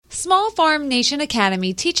Small Farm Nation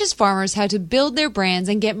Academy teaches farmers how to build their brands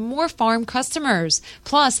and get more farm customers.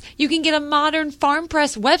 Plus, you can get a modern Farm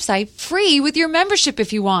Press website free with your membership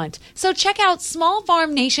if you want. So check out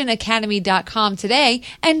smallfarmnationacademy.com today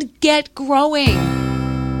and get growing.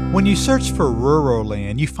 When you search for rural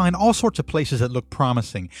land, you find all sorts of places that look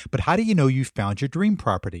promising. But how do you know you've found your dream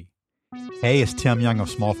property? Hey, it's Tim Young of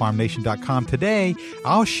smallfarmnation.com. Today,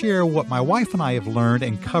 I'll share what my wife and I have learned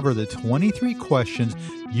and cover the 23 questions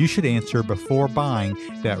you should answer before buying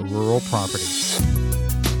that rural property.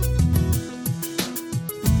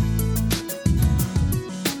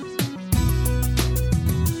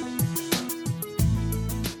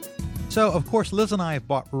 So, of course, Liz and I have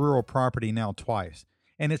bought rural property now twice,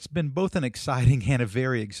 and it's been both an exciting and a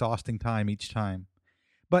very exhausting time each time.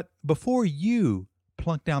 But before you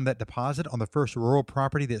plunk down that deposit on the first rural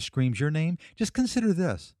property that screams your name, just consider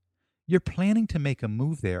this. You're planning to make a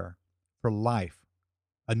move there for life,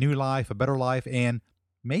 a new life, a better life, and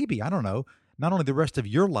maybe, I don't know, not only the rest of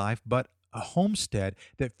your life, but a homestead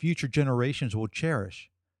that future generations will cherish.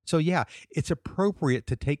 So yeah, it's appropriate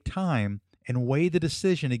to take time and weigh the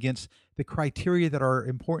decision against the criteria that are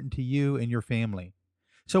important to you and your family.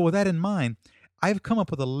 So with that in mind, I've come up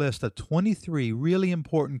with a list of 23 really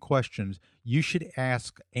important questions you should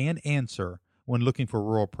ask and answer when looking for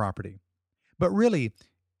rural property. But really,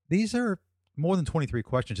 these are more than 23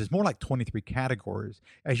 questions. It's more like 23 categories.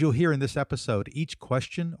 As you'll hear in this episode, each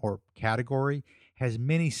question or category has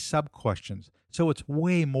many sub-questions. So it's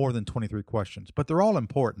way more than 23 questions, but they're all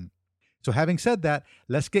important. So having said that,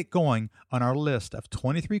 let's get going on our list of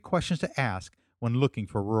 23 questions to ask when looking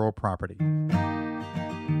for rural property.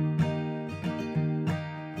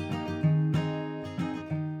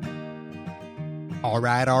 All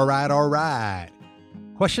right.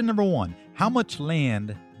 Question number 1. How much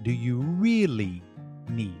land do you really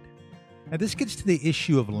need? Now, this gets to the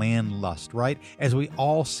issue of land lust, right? As we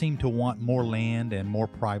all seem to want more land and more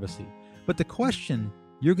privacy. But the question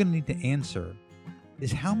you're going to need to answer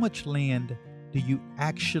is how much land do you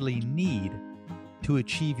actually need to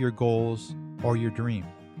achieve your goals or your dream?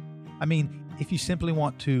 I mean, if you simply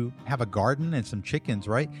want to have a garden and some chickens,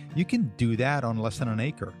 right? You can do that on less than an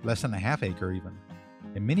acre, less than a half acre even.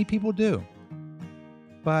 And many people do.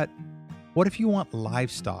 But what if you want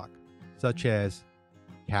livestock, such as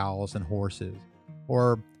cows and horses?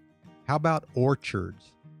 Or how about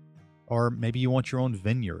orchards? Or maybe you want your own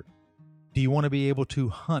vineyard. Do you want to be able to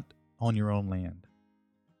hunt on your own land?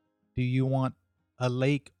 Do you want a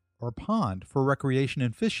lake or pond for recreation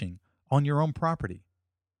and fishing on your own property?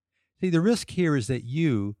 See, the risk here is that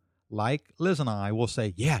you, like Liz and I, will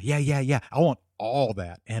say, yeah, I want all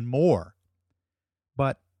that and more.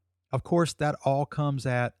 But, of course, that all comes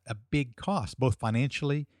at a big cost, both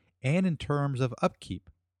financially and in terms of upkeep.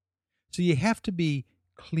 So you have to be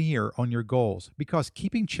clear on your goals, because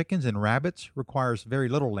keeping chickens and rabbits requires very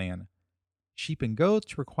little land. Sheep and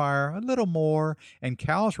goats require a little more, and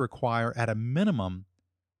cows require, at a minimum,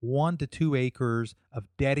 1 to 2 acres of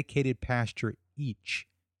dedicated pasture each.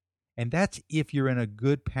 And that's if you're in a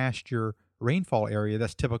good pasture rainfall area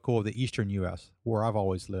that's typical of the eastern U.S., where I've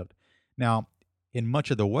always lived. Now, in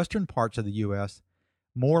much of the western parts of the U.S.,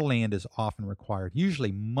 more land is often required,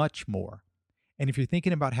 usually much more. And if you're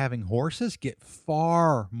thinking about having horses, get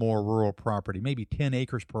far more rural property, maybe 10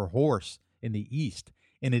 acres per horse in the east,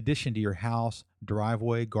 in addition to your house,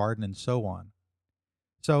 driveway, garden, and so on.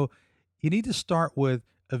 So you need to start with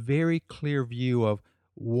a very clear view of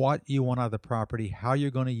what you want out of the property, how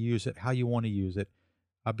you're going to use it, how you want to use it.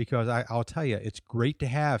 Because I'll tell you, it's great to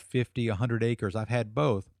have 50, 100 acres. I've had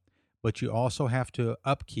both. But you also have to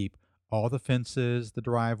upkeep all the fences, the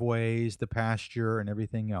driveways, the pasture, and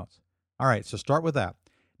everything else. All right, so start with that.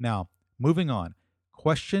 Now, moving on.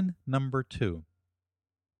 Question number 2.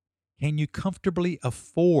 Can you comfortably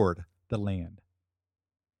afford the land?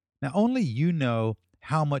 Now, only you know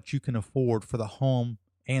how much you can afford for the home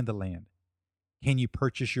and the land. Can you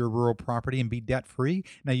purchase your rural property and be debt-free?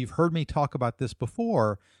 Now, you've heard me talk about this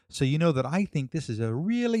before, so you know that I think this is a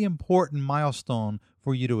really important milestone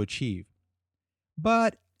for you to achieve.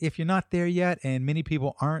 But if you're not there yet, and many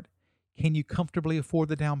people aren't, can you comfortably afford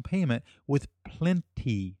the down payment with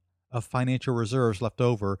plenty of financial reserves left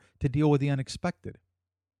over to deal with the unexpected?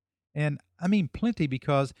 And I mean plenty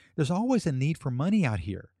because there's always a need for money out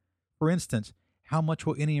here. For instance, how much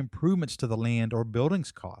will any improvements to the land or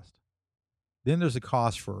buildings cost? Then there's a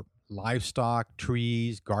cost for livestock,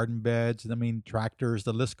 trees, garden beds, tractors,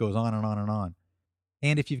 the list goes on and on and on.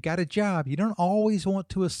 And if you've got a job, you don't always want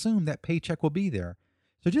to assume that paycheck will be there.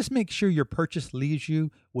 So just make sure your purchase leaves you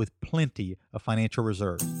with plenty of financial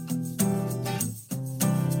reserves.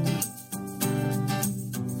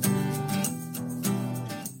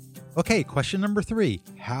 Okay, question number 3.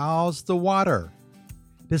 How's the water?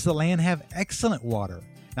 Does the land have excellent water?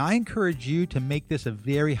 Now, I encourage you to make this a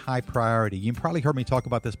very high priority. You probably heard me talk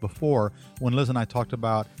about this before when Liz and I talked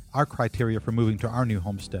about our criteria for moving to our new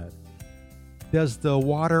homestead. Does the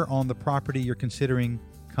water on the property you're considering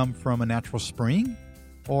come from a natural spring,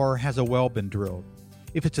 or has a well been drilled?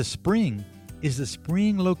 If it's a spring, is the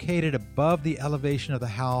spring located above the elevation of the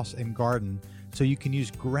house and garden so you can use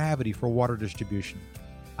gravity for water distribution?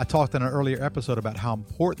 I talked in an earlier episode about how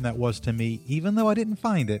important that was to me. Even though I didn't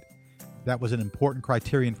find it, that was an important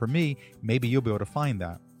criterion for me. Maybe you'll be able to find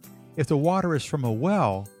that. If the water is from a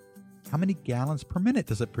well, how many gallons per minute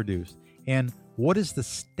does it produce? And what is the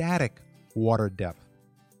static water depth?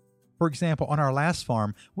 For example, on our last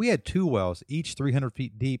farm, we had 2 wells, each 300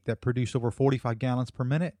 feet deep, that produced over 45 gallons per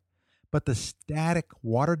minute. But the static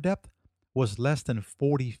water depth was less than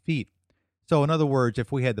 40 feet. So in other words,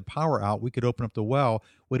 if we had the power out, we could open up the well.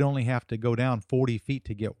 We'd only have to go down 40 feet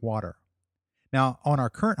to get water. Now, on our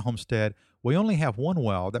current homestead, we only have 1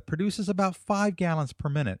 well that produces about 5 gallons per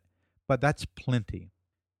minute, but that's plenty.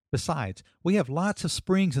 Besides, we have lots of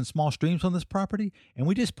springs and small streams on this property, and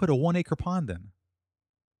we just put a 1-acre pond in.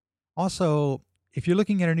 Also, if you're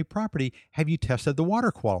looking at a new property, have you tested the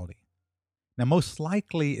water quality? Now, most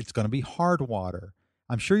likely it's going to be hard water.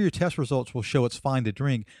 I'm sure your test results will show it's fine to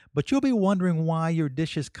drink, but you'll be wondering why your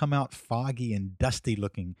dishes come out foggy and dusty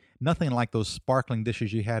looking, nothing like those sparkling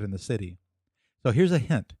dishes you had in the city. So here's a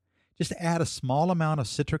hint. Just add a small amount of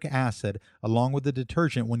citric acid along with the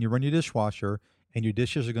detergent when you run your dishwasher, and your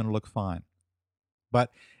dishes are going to look fine.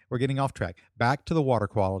 But we're getting off track. Back to the water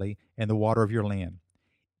quality and the water of your land.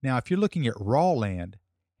 Now, if you're looking at raw land,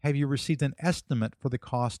 have you received an estimate for the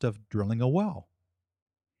cost of drilling a well?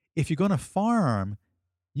 If you're going to farm,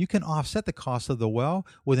 you can offset the cost of the well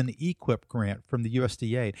with an EQIP grant from the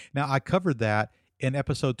USDA. Now, I covered that in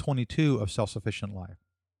episode 22 of Self-Sufficient Life.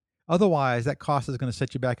 Otherwise, that cost is going to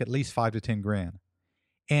set you back at least $5 to $10,000.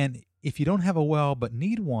 And if you don't have a well but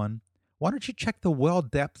need one, why don't you check the well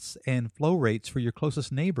depths and flow rates for your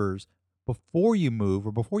closest neighbors before you move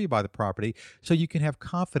or before you buy the property, so you can have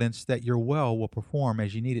confidence that your well will perform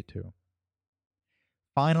as you need it to.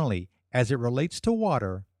 Finally, as it relates to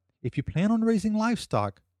water, if you plan on raising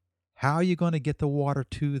livestock, how are you going to get the water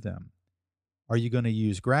to them? Are you going to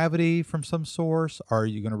use gravity from some source? Are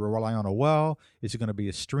you going to rely on a well? Is it going to be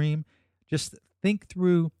a stream? Just think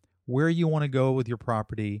through where you want to go with your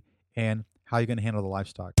property and how you're going to handle the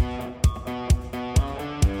livestock.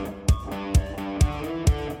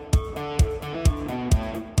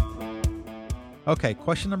 Okay,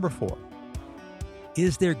 question number 4.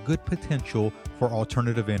 Is there good potential for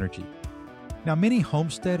alternative energy? Now, many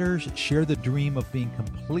homesteaders share the dream of being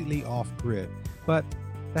completely off-grid, but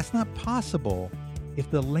that's not possible if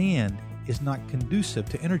the land is not conducive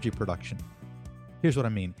to energy production. Here's what I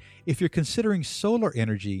mean. If you're considering solar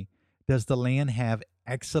energy, does the land have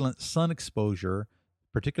excellent sun exposure,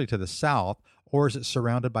 particularly to the south, or is it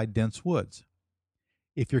surrounded by dense woods?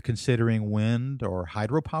 If you're considering wind or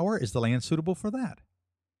hydropower, is the land suitable for that?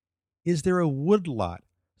 Is there a wood lot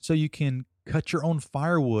so you can cut your own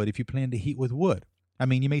firewood if you plan to heat with wood? I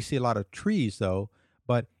mean, you may see a lot of trees, though,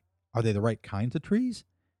 but are they the right kinds of trees?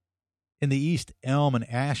 In the East, elm and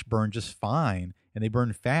ash burn just fine, and they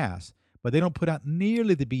burn fast, but they don't put out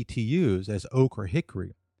nearly the BTUs as oak or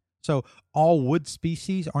hickory. So all wood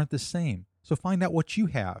species aren't the same. So find out what you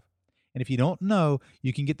have. And if you don't know,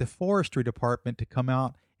 you can get the forestry department to come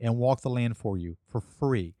out and walk the land for you for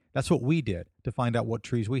free. That's what we did to find out what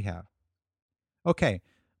trees we have. Okay,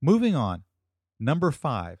 moving on. Number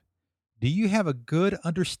 5, do you have a good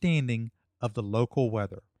understanding of the local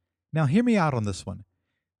weather? Now, hear me out on this one.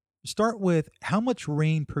 Start with how much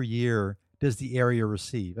rain per year does the area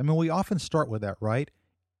receive? I mean, we often start with that, right?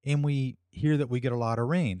 And we hear that we get a lot of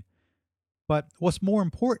rain. But what's more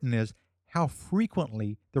important is how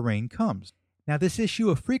frequently the rain comes. Now, this issue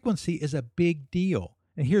of frequency is a big deal,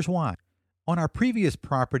 and here's why. On our previous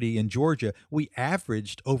property in Georgia, we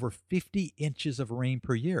averaged over 50 inches of rain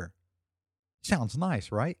per year. Sounds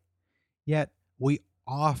nice, right? Yet we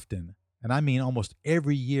often, and I mean almost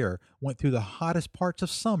every year, went through the hottest parts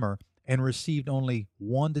of summer and received only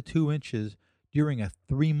 1 to 2 inches during a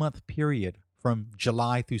 3-month period from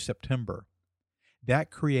July through September.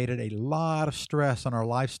 That created a lot of stress on our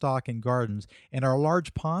livestock and gardens, and our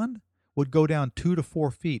large pond would go down 2 to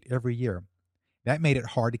 4 feet every year. That made it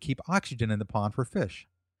hard to keep oxygen in the pond for fish.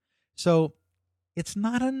 So it's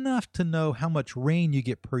not enough to know how much rain you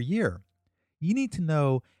get per year. You need to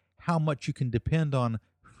know how much you can depend on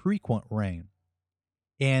frequent rain.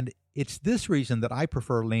 And it's this reason that I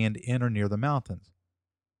prefer land in or near the mountains.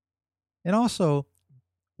 And also,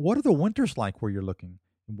 what are the winters like where you're looking?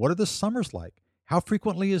 What are the summers like? How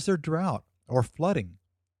frequently is there drought or flooding?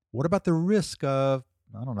 What about the risk of,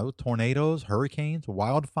 I don't know, tornadoes, hurricanes,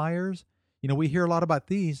 wildfires? We hear a lot about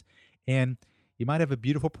these, and you might have a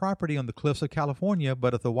beautiful property on the cliffs of California,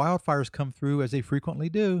 but if the wildfires come through, as they frequently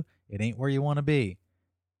do, it ain't where you want to be.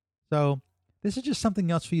 So this is just something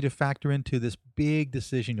else for you to factor into this big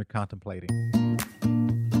decision you're contemplating.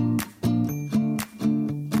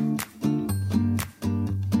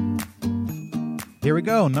 Here we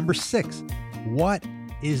go. Number 6. What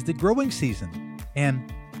is the growing season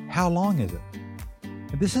and how long is it?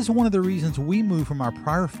 And this is one of the reasons we moved from our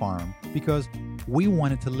prior farm, because we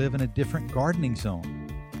wanted to live in a different gardening zone.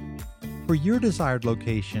 For your desired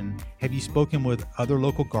location, have you spoken with other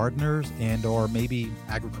local gardeners and or maybe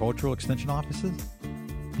agricultural extension offices?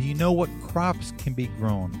 Do you know what crops can be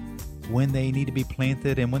grown, when they need to be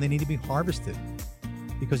planted and when they need to be harvested?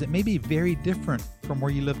 Because it may be very different from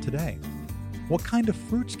where you live today. What kind of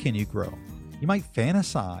fruits can you grow? You might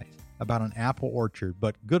fantasize about an apple orchard,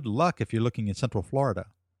 but good luck if you're looking in Central Florida.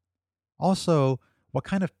 Also, what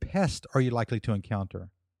kind of pest are you likely to encounter?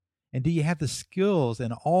 And do you have the skills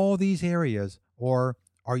in all these areas, or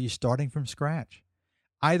are you starting from scratch?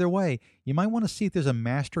 Either way, you might want to see if there's a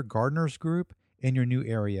master gardeners group in your new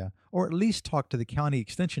area, or at least talk to the county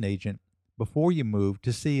extension agent before you move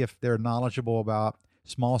to see if they're knowledgeable about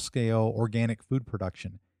small-scale organic food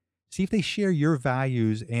production. See if they share your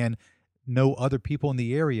values and know other people in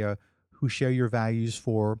the area who share your values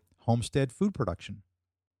for homestead food production.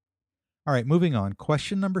 All right, moving on.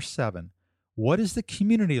 Question number 7. What is the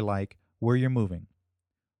community like where you're moving?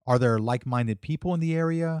 Are there like-minded people in the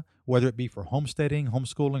area, whether it be for homesteading,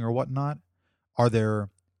 homeschooling, or whatnot? Are there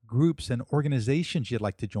groups and organizations you'd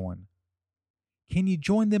like to join? Can you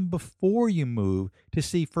join them before you move to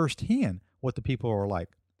see firsthand what the people are like?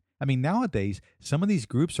 I mean, nowadays, some of these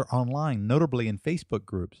groups are online, notably in Facebook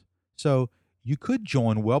groups. So you could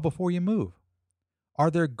join well before you move.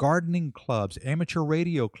 Are there gardening clubs, amateur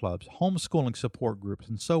radio clubs, homeschooling support groups,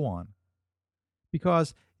 and so on?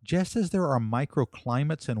 Because just as there are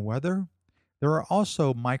microclimates and weather, there are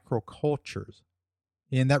also microcultures.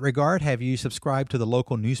 In that regard, have you subscribed to the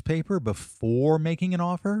local newspaper before making an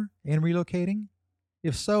offer and relocating?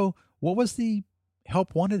 If so, what was the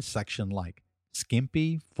help wanted section like?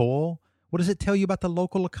 Skimpy? Full? What does it tell you about the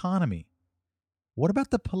local economy? What about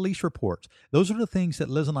the police reports? Those are the things that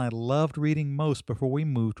Liz and I loved reading most before we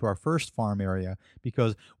moved to our first farm area,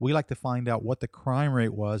 because we like to find out what the crime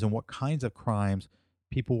rate was and what kinds of crimes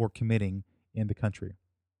people were committing in the country.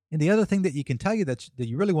 And the other thing that you can tell you that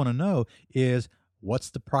you really want to know is, what's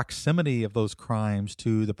the proximity of those crimes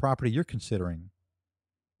to the property you're considering?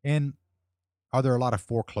 And are there a lot of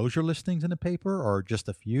foreclosure listings in the paper, or just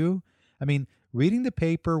a few? I mean, reading the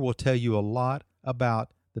paper will tell you a lot about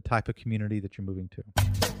the type of community that you're moving to.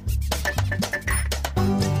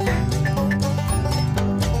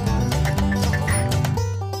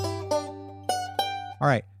 All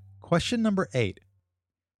right, question number 8.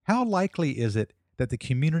 How likely is it that the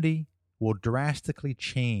community will drastically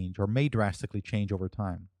change or may drastically change over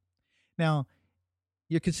time? Now,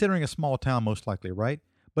 you're considering a small town most likely, right?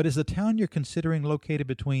 But is the town you're considering located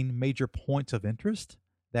between major points of interest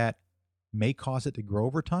that may cause it to grow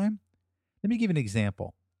over time? Let me give you an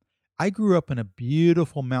example. I grew up in a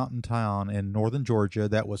beautiful mountain town in northern Georgia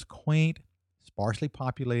that was quaint, sparsely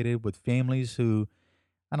populated with families who,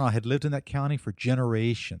 I don't know, had lived in that county for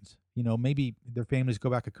generations. You know, maybe their families go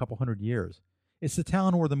back a couple hundred years. It's the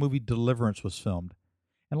town where the movie Deliverance was filmed.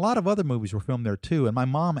 And a lot of other movies were filmed there too. And my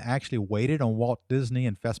mom actually waited on Walt Disney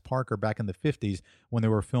and Fess Parker back in the 50s when they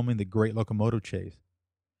were filming The Great Locomotive Chase.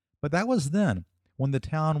 But that was then, when the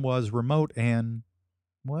town was remote and,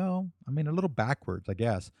 well, I mean, a little backwards, I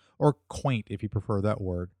guess, or quaint if you prefer that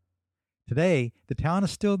word. Today, the town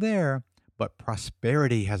is still there, but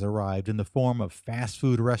prosperity has arrived in the form of fast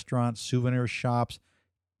food restaurants, souvenir shops,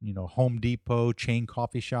 Home Depot, chain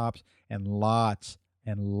coffee shops, and lots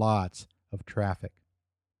of traffic.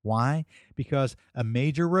 Why? Because a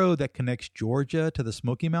major road that connects Georgia to the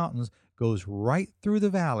Smoky Mountains goes right through the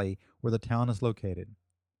valley where the town is located.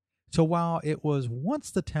 So while it was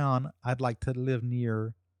once the town I'd like to live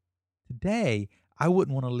near, today I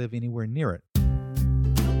wouldn't want to live anywhere near it.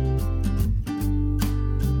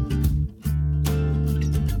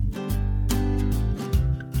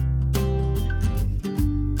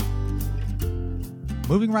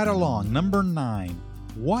 Moving right along, number 9.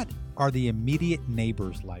 What are the immediate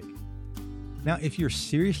neighbors like? Now, if you're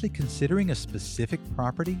seriously considering a specific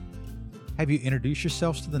property, have you introduced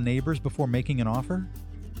yourselves to the neighbors before making an offer?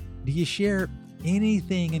 Do you share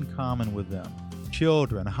anything in common with them?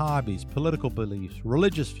 children, hobbies, political beliefs,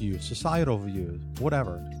 religious views, societal views,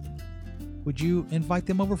 whatever. Would you invite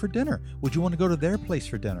them over for dinner? Would you want to go to their place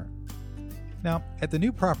for dinner? Now, at the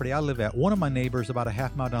new property I live at, one of my neighbors about a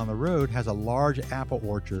half mile down the road has a large apple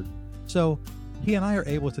orchard. So he and I are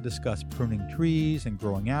able to discuss pruning trees and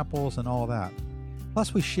growing apples and all that.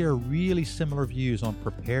 Plus, we share really similar views on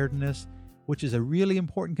preparedness, which is a really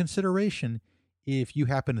important consideration if you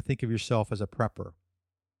happen to think of yourself as a prepper.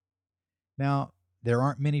 Now, there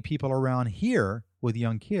aren't many people around here with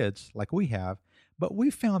young kids like we have, but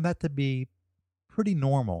we found that to be pretty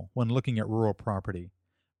normal when looking at rural property.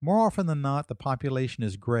 More often than not, the population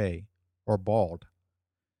is gray or bald.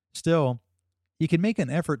 Still, you can make an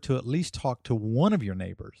effort to at least talk to one of your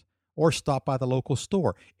neighbors or stop by the local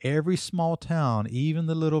store. Every small town, even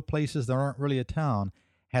the little places that aren't really a town,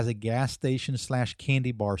 has a gas station /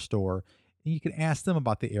 candy bar store, and you can ask them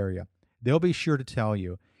about the area. They'll be sure to tell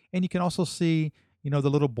you. And you can also see, the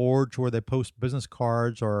little boards where they post business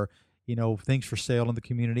cards or, things for sale in the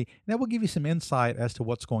community. And that will give you some insight as to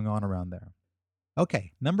what's going on around there.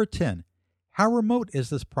 Okay, number 10. How remote is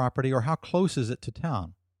this property or how close is it to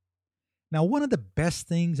town? Now, one of the best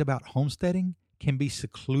things about homesteading can be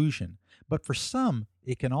seclusion, but for some,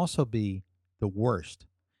 it can also be the worst.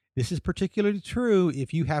 This is particularly true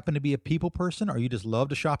if you happen to be a people person or you just love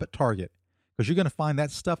to shop at Target, because you're going to find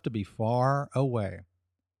that stuff to be far away.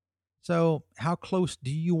 So how close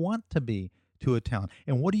do you want to be to a town?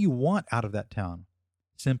 And what do you want out of that town?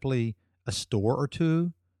 Simply a store or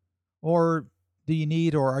two? Or do you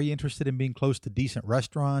need or are you interested in being close to decent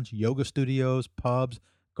restaurants, yoga studios, pubs,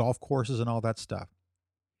 golf courses, and all that stuff?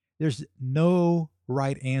 There's no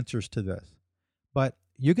right answers to this, but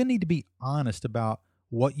you're going to need to be honest about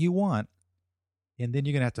what you want, and then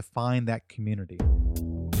you're going to have to find that community.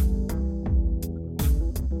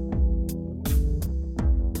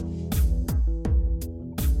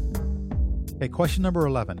 Okay, question number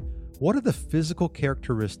 11. What are the physical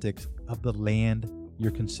characteristics of the land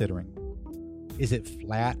you're considering? Is it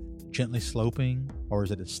flat, gently sloping, or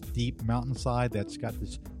is it a steep mountainside that's got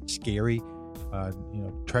this scary,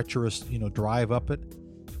 treacherous, drive up it?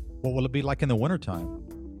 What will it be like in the wintertime?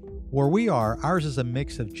 Where we are, ours is a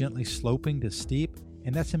mix of gently sloping to steep,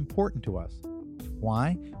 and that's important to us.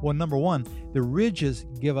 Why? Well, number one, the ridges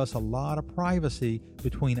give us a lot of privacy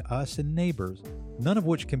between us and neighbors, none of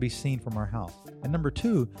which can be seen from our house. And number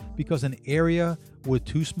two, because an area with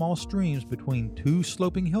two small streams between two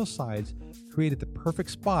sloping hillsides created the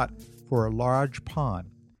perfect spot for a large pond,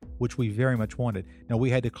 which we very much wanted. Now,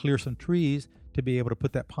 we had to clear some trees to be able to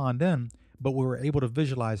put that pond in, but we were able to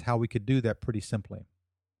visualize how we could do that pretty simply.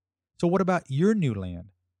 So what about your new land?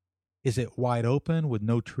 Is it wide open with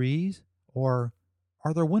no trees, or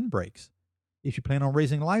are there windbreaks? If you plan on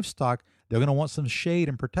raising livestock, they're going to want some shade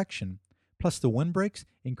and protection. Plus, the windbreaks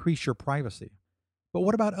increase your privacy. But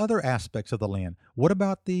what about other aspects of the land? What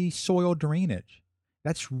about the soil drainage?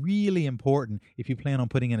 That's really important if you plan on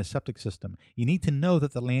putting in a septic system. You need to know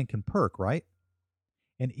that the land can perk, right?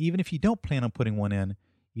 And even if you don't plan on putting one in,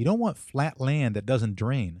 you don't want flat land that doesn't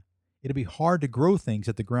drain. It'll be hard to grow things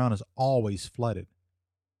if the ground is always flooded.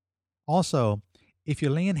 Also, if your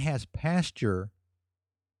land has pasture,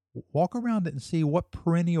 walk around it and see what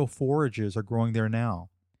perennial forages are growing there now.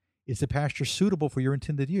 Is the pasture suitable for your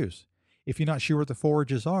intended use? If you're not sure what the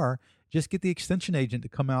forages are, just get the extension agent to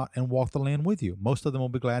come out and walk the land with you. Most of them will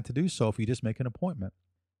be glad to do so if you just make an appointment.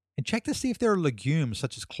 And check to see if there are legumes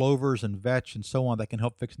such as clovers and vetch and so on that can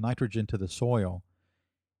help fix nitrogen to the soil.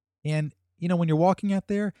 And, when you're walking out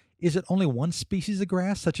there, is it only one species of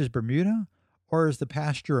grass such as Bermuda? Or is the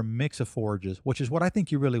pasture a mix of forages, which is what I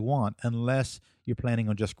think you really want unless you're planning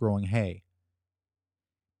on just growing hay?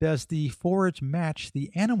 Does the forage match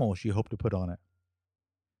the animals you hope to put on it?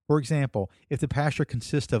 For example, if the pasture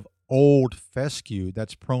consists of old fescue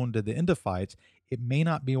that's prone to the endophytes, it may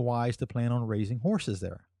not be wise to plan on raising horses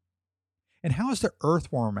there. And how is the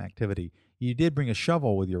earthworm activity? You did bring a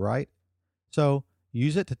shovel with you, right? So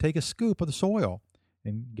use it to take a scoop of the soil.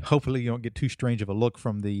 And hopefully you don't get too strange of a look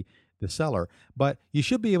from the seller. But you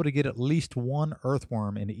should be able to get at least one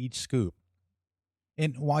earthworm in each scoop.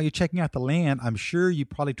 And while you're checking out the land, I'm sure you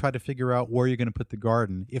probably try to figure out where you're going to put the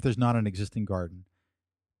garden if there's not an existing garden.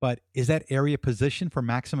 But is that area positioned for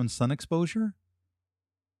maximum sun exposure?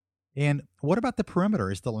 And what about the perimeter?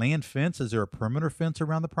 Is the land fenced? Is there a perimeter fence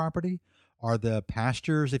around the property? Are the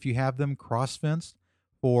pastures, if you have them, cross-fenced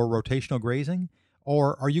for rotational grazing?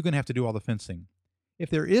 Or are you going to have to do all the fencing? If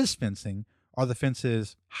there is fencing, are the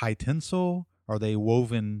fences high tensile? Are they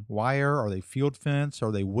woven wire? Are they field fence?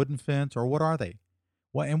 Are they wooden fence? Or what are they?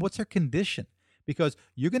 And what's their condition? Because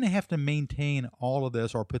you're going to have to maintain all of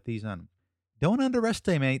this or put these in. Don't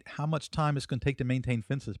underestimate how much time it's going to take to maintain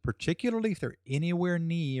fences, particularly if they're anywhere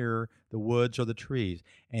near the woods or the trees.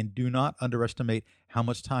 And do not underestimate how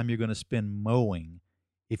much time you're going to spend mowing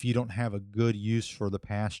if you don't have a good use for the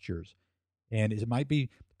pastures. And it might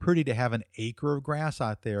be pretty to have an acre of grass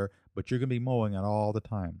out there, but you're going to be mowing it all the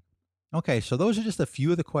time. Okay, so those are just a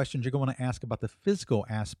few of the questions you're going to ask about the physical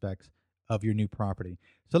aspects of your new property.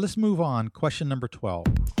 So let's move on. Question number 12.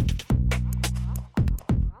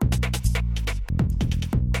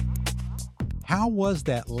 How was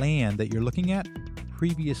that land that you're looking at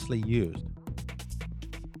previously used?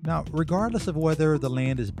 Now, regardless of whether the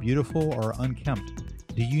land is beautiful or unkempt,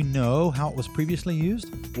 do you know how it was previously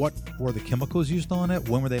used? What were the chemicals used on it?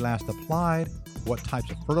 When were they last applied? What types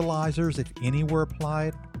of fertilizers, if any, were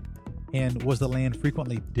applied? And was the land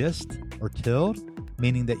frequently disced or tilled,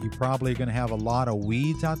 meaning that you probably are going to have a lot of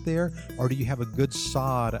weeds out there, or do you have a good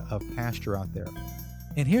sod of pasture out there?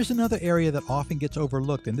 And here's another area that often gets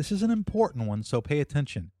overlooked, and this is an important one, so pay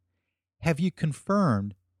attention. Have you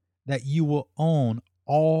confirmed that you will own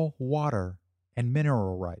all water and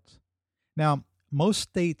mineral rights? Now, most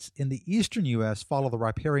states in the eastern U.S. follow the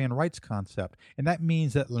riparian rights concept, and that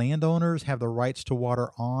means that landowners have the rights to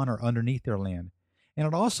water on or underneath their land. And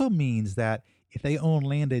it also means that if they own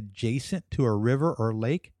land adjacent to a river or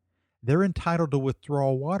lake, they're entitled to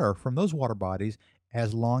withdraw water from those water bodies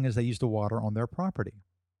as long as they use the water on their property.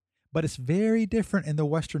 But it's very different in the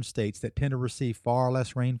western states that tend to receive far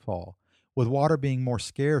less rainfall. With water being more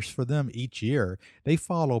scarce for them each year, they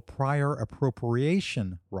follow prior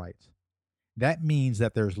appropriation rights. That means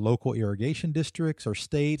that there's local irrigation districts or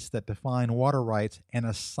states that define water rights and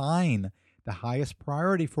assign the highest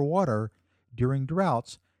priority for water during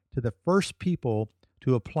droughts to the first people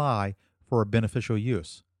to apply for a beneficial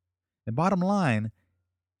use. And bottom line,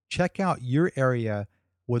 check out your area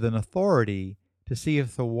with an authority to see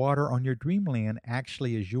if the water on your dreamland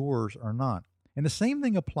actually is yours or not. And the same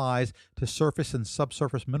thing applies to surface and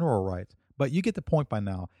subsurface mineral rights. But you get the point by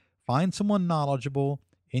now. Find someone knowledgeable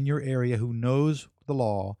in your area who knows the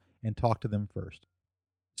law and talk to them first.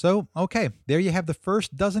 So, okay, there you have the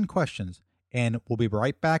first dozen questions. And we'll be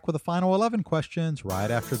right back with the final 11 questions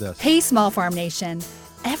right after this. Hey, Small Farm Nation.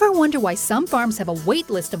 Ever wonder why some farms have a wait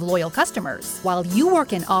list of loyal customers while you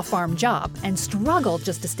work an off-farm job and struggle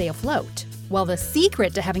just to stay afloat? Well, the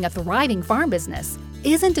secret to having a thriving farm business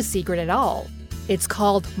isn't a secret at all. It's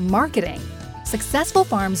called marketing. Successful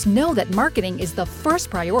farms know that marketing is the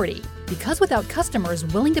first priority because without customers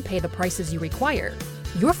willing to pay the prices you require,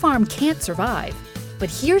 your farm can't survive.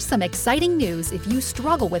 But here's some exciting news if you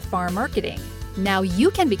struggle with farm marketing. Now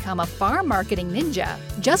you can become a farm marketing ninja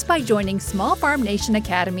just by joining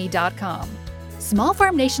smallfarmnationacademy.com. Small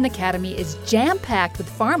Farm Nation Academy is jam-packed with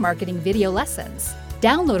farm marketing video lessons,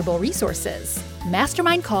 downloadable resources,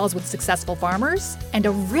 mastermind calls with successful farmers, and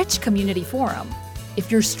a rich community forum. If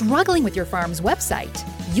you're struggling with your farm's website,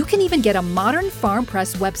 you can even get a modern farm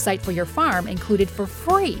press website for your farm included for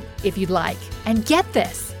free if you'd like. And get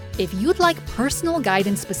this, if you'd like personal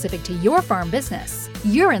guidance specific to your farm business,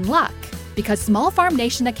 you're in luck because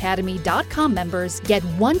smallfarmnationacademy.com members get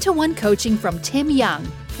one-to-one coaching from Tim Young,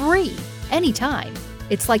 free, anytime.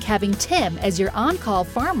 It's like having Tim as your on-call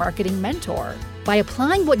farm marketing mentor. By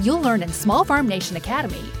applying what you'll learn in Small Farm Nation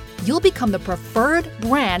Academy, you'll become the preferred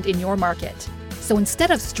brand in your market. So instead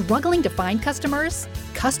of struggling to find customers,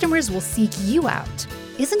 customers will seek you out.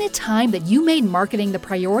 Isn't it time that you made marketing the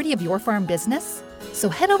priority of your farm business? So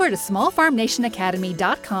head over to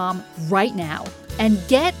smallfarmnationacademy.com right now and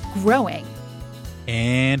get growing.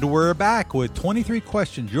 And we're back with 23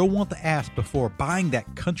 questions you'll want to ask before buying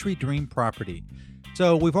that country dream property.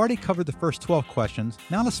 So we've already covered the first 12 questions.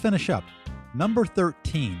 Now let's finish up. Number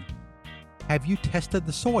 13, have you tested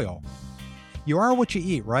the soil? You are what you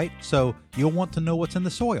eat, right? So you'll want to know what's in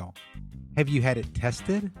the soil. Have you had it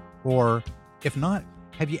tested? Or if not,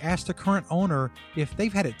 have you asked the current owner if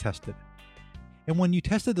they've had it tested? And when you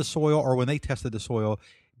tested the soil or when they tested the soil,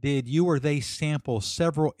 did you or they sample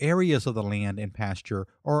several areas of the land and pasture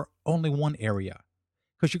or only one area?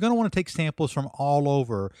 Because you're going to want to take samples from all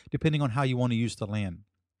over depending on how you want to use the land.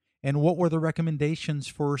 And what were the recommendations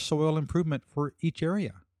for soil improvement for each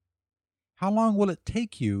area? How long will it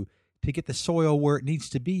take you to get the soil where it needs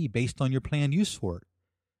to be based on your planned use for it?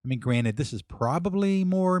 I mean, granted, this is probably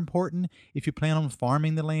more important if you plan on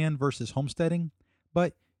farming the land versus homesteading,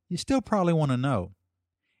 but you still probably want to know.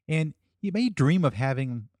 And you may dream of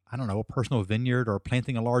having, a personal vineyard or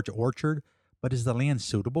planting a large orchard, but is the land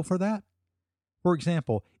suitable for that? For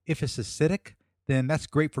example, if it's acidic, then that's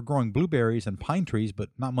great for growing blueberries and pine trees, but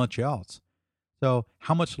not much else. So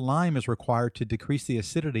how much lime is required to decrease the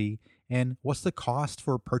acidity And what's the cost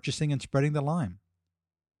for purchasing and spreading the lime?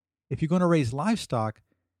 If you're going to raise livestock,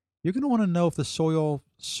 you're going to want to know if the soil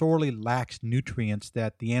sorely lacks nutrients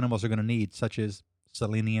that the animals are going to need, such as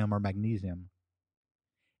selenium or magnesium.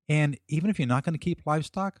 And even if you're not going to keep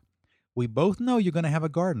livestock, we both know you're going to have a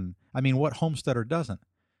garden. I mean, what homesteader doesn't?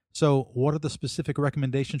 So what are the specific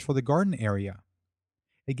recommendations for the garden area?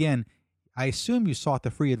 Again, I assume you sought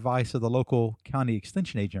the free advice of the local county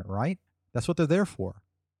extension agent, right? That's what they're there for.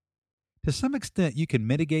 To some extent, you can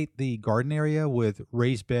mitigate the garden area with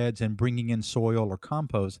raised beds and bringing in soil or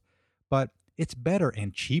compost, but it's better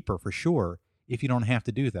and cheaper for sure if you don't have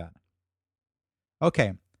to do that.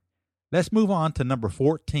 Okay, let's move on to number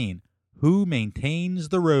 14. Who maintains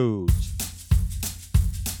the roads?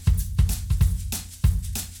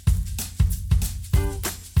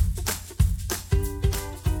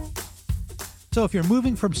 So if you're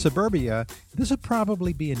moving from suburbia, this would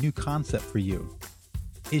probably be a new concept for you.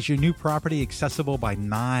 Is your new property accessible by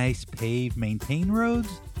nice, paved, maintained roads?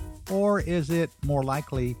 Or is it more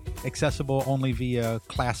likely accessible only via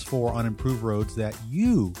Class 4 unimproved roads that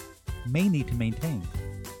you may need to maintain?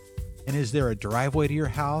 And is there a driveway to your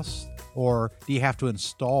house, or do you have to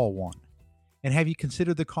install one? And have you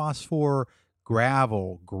considered the cost for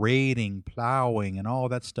gravel, grading, plowing, and all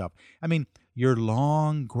that stuff? I mean, your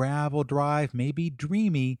long gravel drive may be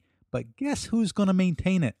dreamy, but guess who's going to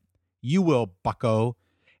maintain it? You will, bucko.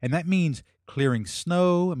 And that means clearing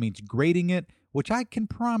snow, it means grading it, which I can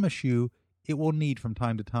promise you it will need from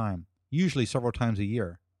time to time, usually several times a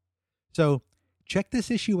year. So check this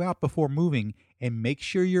issue out before moving and make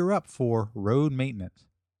sure you're up for road maintenance.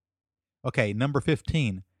 Okay, number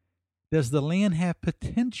 15. Does the land have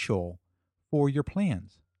potential for your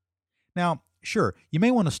plans? Now, sure, you may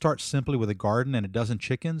want to start simply with a garden and a dozen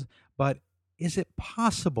chickens, but is it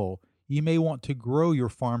possible you may want to grow your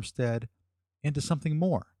farmstead into something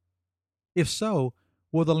more? If so,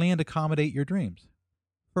 will the land accommodate your dreams?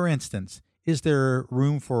 For instance, is there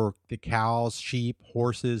room for the cows, sheep,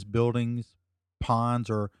 horses, buildings, ponds,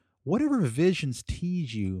 or whatever visions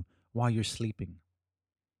tease you while you're sleeping?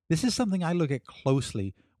 This is something I look at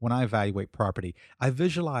closely when I evaluate property. I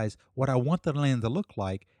visualize what I want the land to look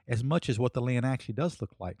like as much as what the land actually does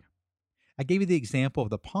look like. I gave you the example of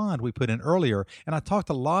the pond we put in earlier, and I talked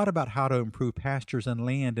a lot about how to improve pastures and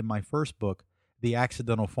land in my first book, The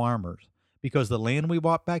Accidental Farmers, because the land we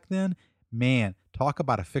bought back then, man, talk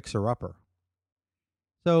about a fixer-upper.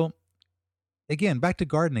 So, again, back to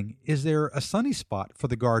gardening. Is there a sunny spot for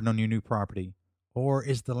the garden on your new property? Or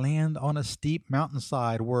is the land on a steep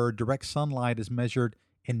mountainside where direct sunlight is measured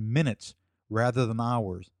in minutes rather than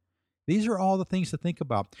hours? These are all the things to think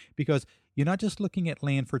about, because you're not just looking at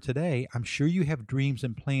land for today. I'm sure you have dreams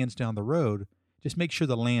and plans down the road. Just make sure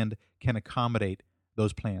the land can accommodate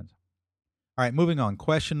those plans. All right, moving on.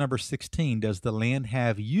 Question number 16. Does the land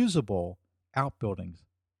have usable outbuildings?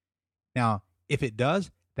 Now, if it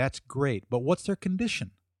does, that's great. But what's their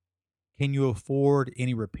condition? Can you afford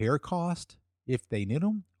any repair cost if they need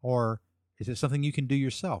them? Or is it something you can do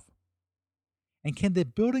yourself? And can the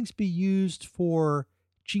buildings be used for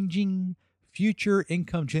future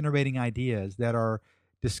income generating ideas that are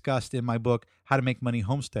discussed in my book, How to Make Money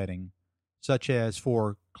Homesteading, such as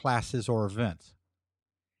for classes or events?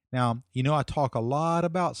 Now, you know I talk a lot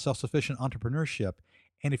about self-sufficient entrepreneurship,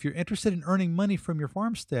 and if you're interested in earning money from your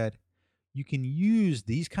farmstead, you can use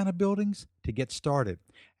these kind of buildings to get started.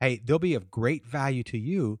 Hey, they'll be of great value to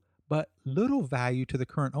you, but little value to the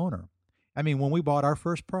current owner. I mean, when we bought our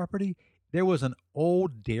first property, there was an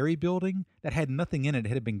old dairy building that had nothing in it.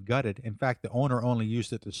 It had been gutted. In fact, the owner only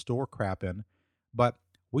used it to store crap in, but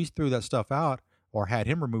we threw that stuff out or had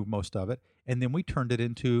him remove most of it, and then we turned it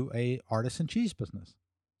into a artisan cheese business.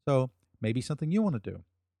 So maybe something you want to do.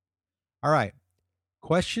 All right.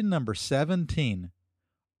 Question number 17.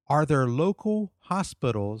 Are there local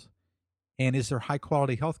hospitals, and is there high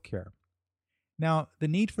quality health care? Now, the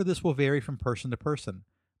need for this will vary from person to person,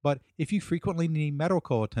 but if you frequently need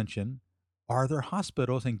medical attention, are there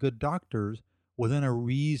hospitals and good doctors within a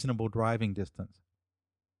reasonable driving distance?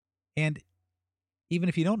 And even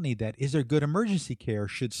if you don't need that, is there good emergency care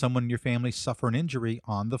should someone in your family suffer an injury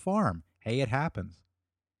on the farm? Hey, it happens.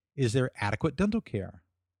 Is there adequate dental care?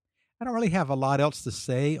 I don't really have a lot else to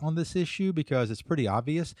say on this issue because it's pretty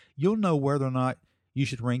obvious. You'll know whether or not you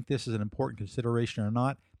should rank this as an important consideration or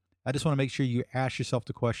not. I just want to make sure you ask yourself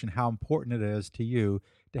the question how important it is to you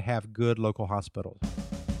to have good local hospitals.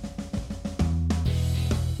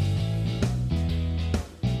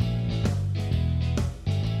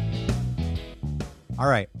 All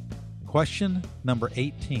right, question number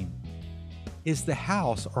 18. Is the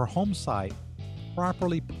house or home site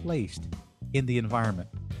properly placed in the environment?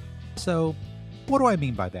 So, what do I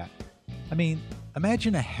mean by that? I mean,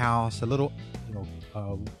 imagine a house, a little,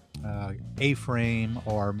 A-frame,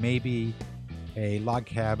 or maybe a log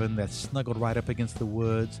cabin that's snuggled right up against the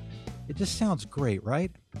woods. It just sounds great,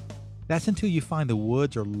 right? That's until you find the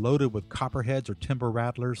woods are loaded with copperheads or timber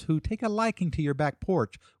rattlers who take a liking to your back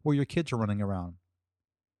porch where your kids are running around.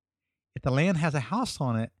 If the land has a house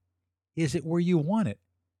on it, is it where you want it?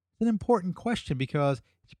 It's an important question because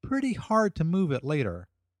it's pretty hard to move it later.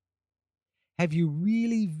 Have you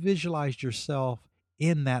really visualized yourself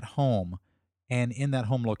in that home and in that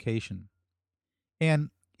home location?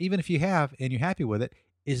 And even if you have and you're happy with it,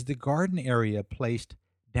 is the garden area placed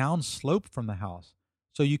downslope from the house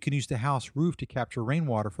so you can use the house roof to capture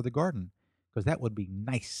rainwater for the garden? Because that would be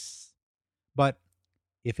nice. But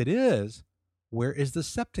if it is, where is the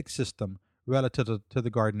septic system relative to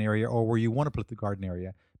the garden area, or where you want to put the garden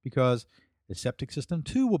area? Because the septic system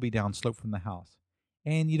too will be downslope from the house.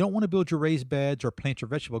 And you don't want to build your raised beds or plant your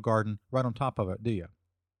vegetable garden right on top of it, do you?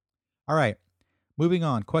 All right, moving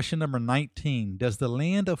on. Question number 19. Does the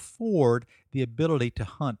land afford the ability to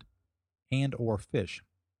hunt and or fish?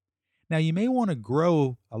 Now, you may want to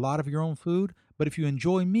grow a lot of your own food, but if you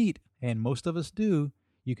enjoy meat, and most of us do,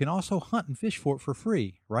 you can also hunt and fish for it for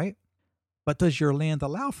free, right? But does your land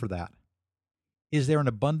allow for that? Is there an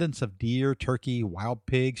abundance of deer, turkey, wild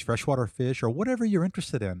pigs, freshwater fish, or whatever you're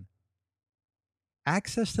interested in?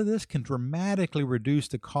 Access to this can dramatically reduce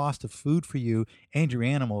the cost of food for you and your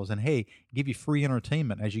animals, and hey, give you free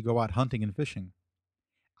entertainment as you go out hunting and fishing.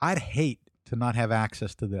 I'd hate to not have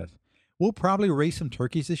access to this. We'll probably raise some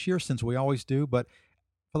turkeys this year, since we always do, but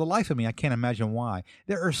for the life of me, I can't imagine why.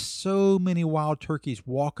 There are so many wild turkeys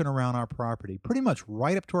walking around our property, pretty much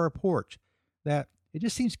right up to our porch, that it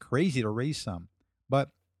just seems crazy to raise some,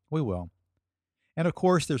 but we will. And of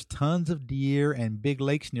course, there's tons of deer and big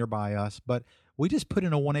lakes nearby us, but we just put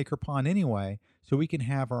in a 1-acre pond anyway, so we can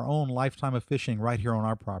have our own lifetime of fishing right here on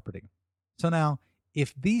our property. So now,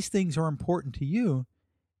 if these things are important to you,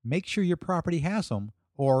 make sure your property has them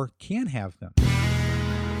or can have them.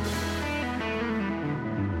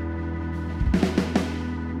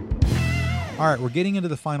 All right, we're getting into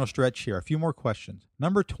the final stretch here. A few more questions.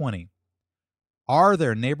 Number 20. Are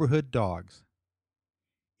there neighborhood dogs?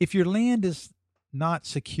 If your land is not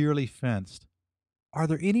securely fenced, are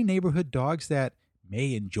there any neighborhood dogs that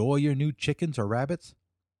may enjoy your new chickens or rabbits?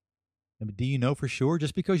 I mean, do you know for sure?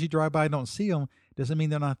 Just because you drive by and don't see them doesn't mean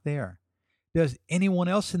they're not there. Does anyone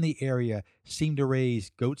else in the area seem to raise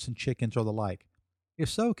goats and chickens or the like? If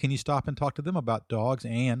so, can you stop and talk to them about dogs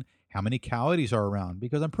and how many coyotes are around?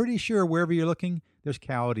 Because I'm pretty sure wherever you're looking, there's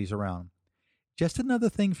coyotes around. Just another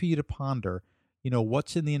thing for you to ponder,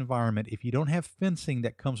 what's in the environment. If you don't have fencing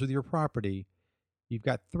that comes with your property, you've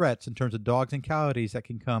got threats in terms of dogs and coyotes that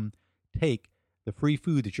can come take the free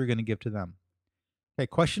food that you're going to give to them. Okay,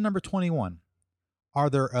 question number 21. Are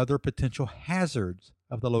there other potential hazards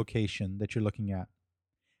of the location that you're looking at?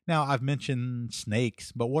 Now, I've mentioned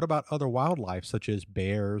snakes, but what about other wildlife such as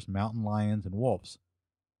bears, mountain lions, and wolves?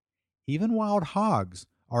 Even wild hogs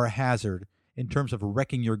are a hazard in terms of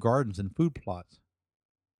wrecking your gardens and food plots.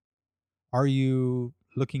 Are you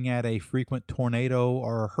looking at a frequent tornado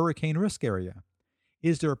or hurricane risk area?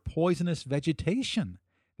 Is there poisonous vegetation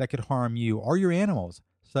that could harm you or your animals,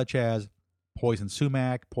 such as poison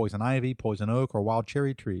sumac, poison ivy, poison oak, or wild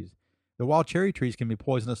cherry trees? The wild cherry trees can be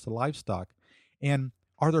poisonous to livestock. And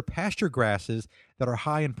are there pasture grasses that are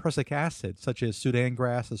high in prussic acid, such as Sudan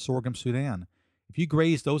grass and sorghum Sudan? If you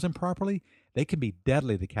graze those improperly, they can be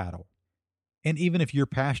deadly to cattle. And even if your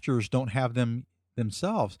pastures don't have them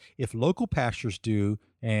themselves, if local pastures do,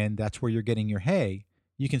 and that's where you're getting your hay,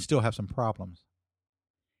 you can still have some problems.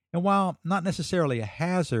 And while not necessarily a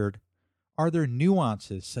hazard, are there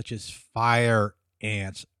nuances such as fire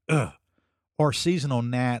ants, or seasonal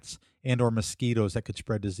gnats and or mosquitoes that could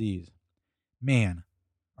spread disease? Man,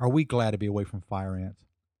 are we glad to be away from fire ants.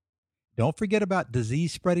 Don't forget about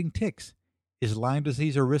disease-spreading ticks. Is Lyme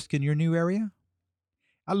disease a risk in your new area?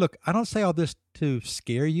 Look, I don't say all this to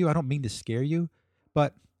scare you. I don't mean to scare you,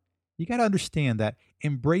 but you got to understand that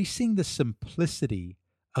embracing the simplicity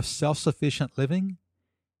of self-sufficient living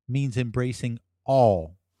means embracing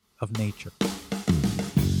all of nature.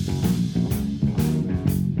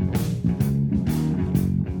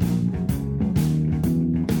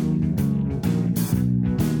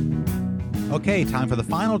 Okay, time for the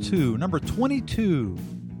final two. Number 22.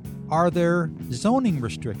 Are there zoning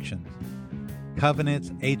restrictions? Covenants,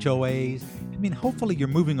 HOAs? Hopefully you're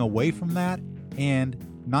moving away from that and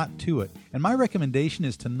not to it. And my recommendation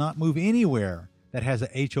is to not move anywhere that has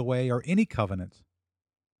a HOA or any covenants.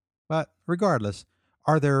 But regardless,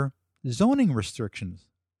 are there zoning restrictions?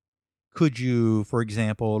 Could you, for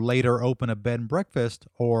example, later open a bed and breakfast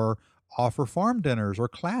or offer farm dinners or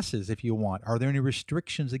classes if you want? Are there any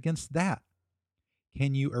restrictions against that?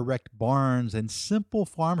 Can you erect barns and simple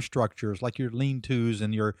farm structures like your lean-tos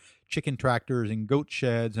and your chicken tractors and goat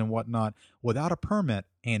sheds and whatnot without a permit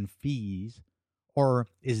and fees? Or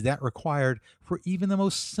is that required for even the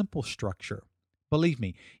most simple structure? Believe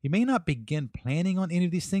me, you may not begin planning on any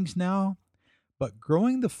of these things now, but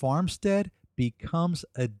growing the farmstead becomes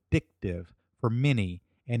addictive for many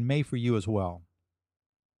and may for you as well.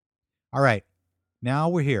 All right, now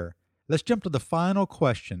we're here. Let's jump to the final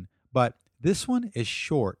question, but this one is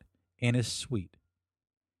short and is sweet.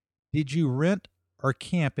 Did you rent or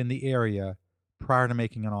camp in the area prior to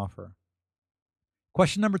making an offer?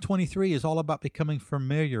 Question number 23 is all about becoming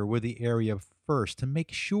familiar with the area first to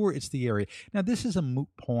make sure it's the area. Now, this is a moot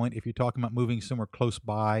point if you're talking about moving somewhere close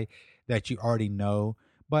by that you already know.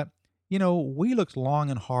 But, you know, we looked long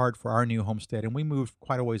and hard for our new homestead, and we moved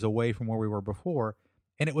quite a ways away from where we were before,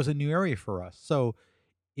 and it was a new area for us. So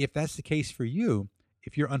if that's the case for you,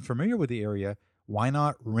 if you're unfamiliar with the area, why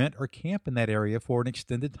not rent or camp in that area for an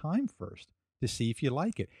extended time first to see if you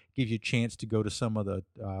like it? Gives you a chance to go to some of the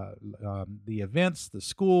events, the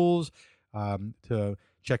schools, to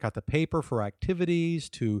check out the paper for activities,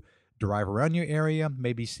 to drive around your area,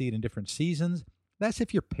 maybe see it in different seasons. That's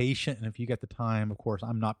if you're patient and if you got the time. Of course,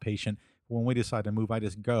 I'm not patient. When we decide to move, I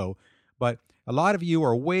just go. But a lot of you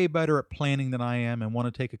are way better at planning than I am and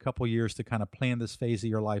want to take a couple years to kind of plan this phase of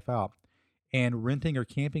your life out. And renting or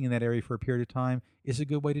camping in that area for a period of time is a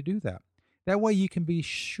good way to do that. That way you can be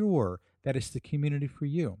sure that it's the community for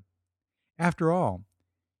you. After all,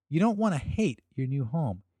 you don't want to hate your new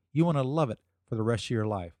home. You want to love it for the rest of your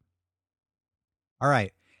life. All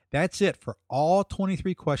right, that's it for all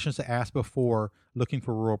 23 questions to ask before looking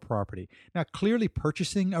for rural property. Now, clearly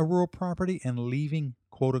purchasing a rural property and leaving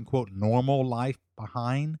quote-unquote normal life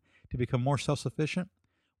behind to become more self-sufficient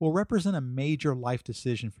will represent a major life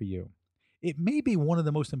decision for you. It may be one of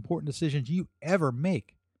the most important decisions you ever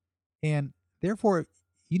make, and therefore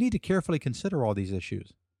you need to carefully consider all these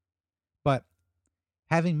issues. But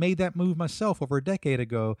having made that move myself over a decade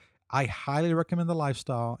ago, I highly recommend the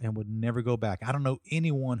lifestyle and would never go back. I don't know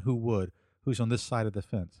anyone who would, who's on this side of the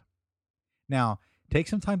fence. Now, take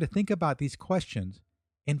some time to think about these questions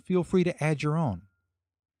and feel free to add your own.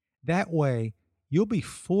 That way, you'll be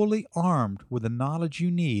fully armed with the knowledge you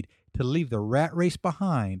need to leave the rat race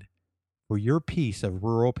behind for your piece of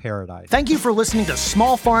rural paradise. Thank you for listening to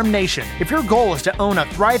Small Farm Nation. If your goal is to own a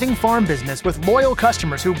thriving farm business with loyal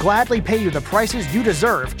customers who gladly pay you the prices you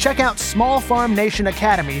deserve, check out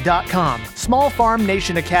smallfarmnationacademy.com. Small Farm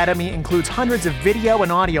Nation Academy includes hundreds of video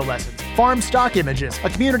and audio lessons, farm stock images, a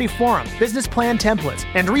community forum, business plan templates,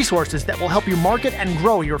 and resources that will help you market and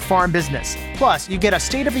grow your farm business. Plus, you get a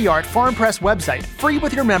state-of-the-art FarmPress website free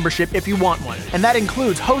with your membership if you want one, and that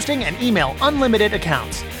includes hosting and email unlimited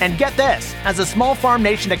accounts. And get this, as a Small Farm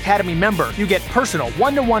Nation Academy member, you get personal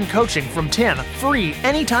one-to-one coaching from Tim free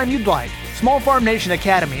anytime you'd like. Small Farm Nation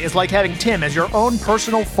Academy is like having Tim as your own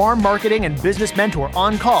personal farm marketing and business mentor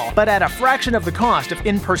on call, but at a fraction of the cost of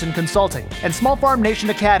in-person consulting. And Small Farm Nation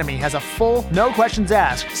Academy has a full, no questions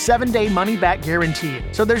asked, 7-day money-back guarantee,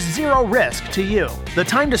 so there's zero risk to you. The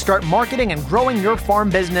time to start marketing and growing your farm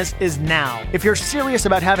business is now. If you're serious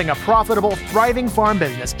about having a profitable, thriving farm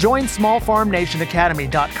business, join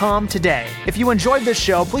smallfarmnationacademy.com today. If you enjoyed this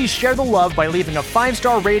show, please share the love by leaving a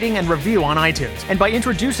 5-star rating and review on iTunes, and by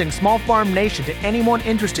introducing Small Farm Nation to anyone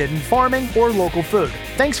interested in farming or local food.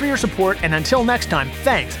 Thanks for your support, and until next time,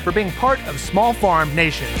 thanks for being part of Small Farm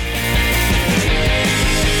Nation.